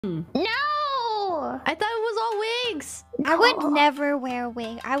No! I thought it was all wigs. I would never wear a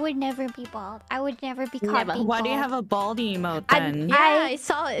wig. I would never be bald. I would never be caught being Why bald. do you have a baldy emote then? I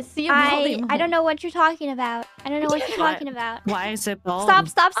saw it. See a baldy emote. I don't know what you're talking about. I don't know what you're talking about. Why is it bald?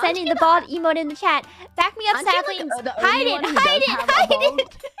 Stop sending the bald emote in the chat. Back me up, saplings. Hide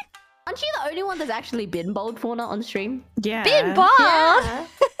it. Aren't you the only one that's actually been bald, Fauna, on stream? Yeah. Been bald? Yeah.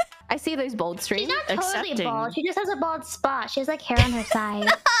 I see those bald streams. She's not totally bald. She just has a bald spot. She has like hair on her side.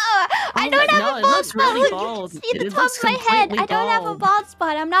 I don't have a bald spot. Really Look, bald. you can see the top of my head. I don't have a bald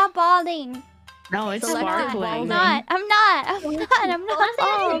spot. I'm not balding. No, it's sparkling. I'm not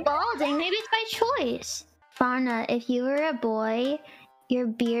Well, balding. Maybe it's by choice. Fauna, if you were a boy, your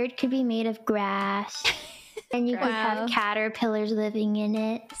beard could be made of grass. And you could have caterpillars living in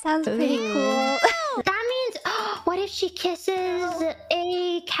it. Sounds pretty cool. That means, what if she kisses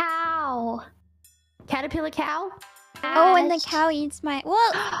a cow? Caterpillar cow? Oh, and the cow eats my...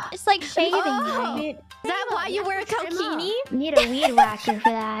 Well, it's like shaving, right? Is that why you wear a cowkini? Need a weed whacker for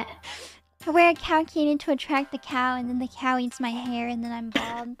that. I wear a cowkini to attract the cow, and then the cow eats my hair, and then I'm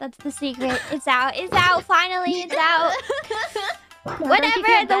bald. That's the secret. It's out. It's out. Finally, it's out.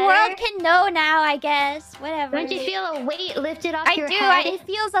 Whatever. The world can know now, I guess. Whatever. Don't you feel a weight lifted off your head? I do. It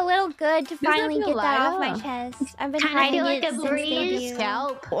feels a little good to finally get that off my chest. I've been hiding it since debut.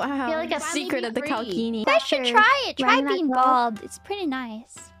 Scalp. Wow. I feel like a secret of the cowkini. You guys should try it. Try being bald. It's pretty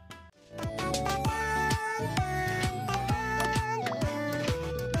nice.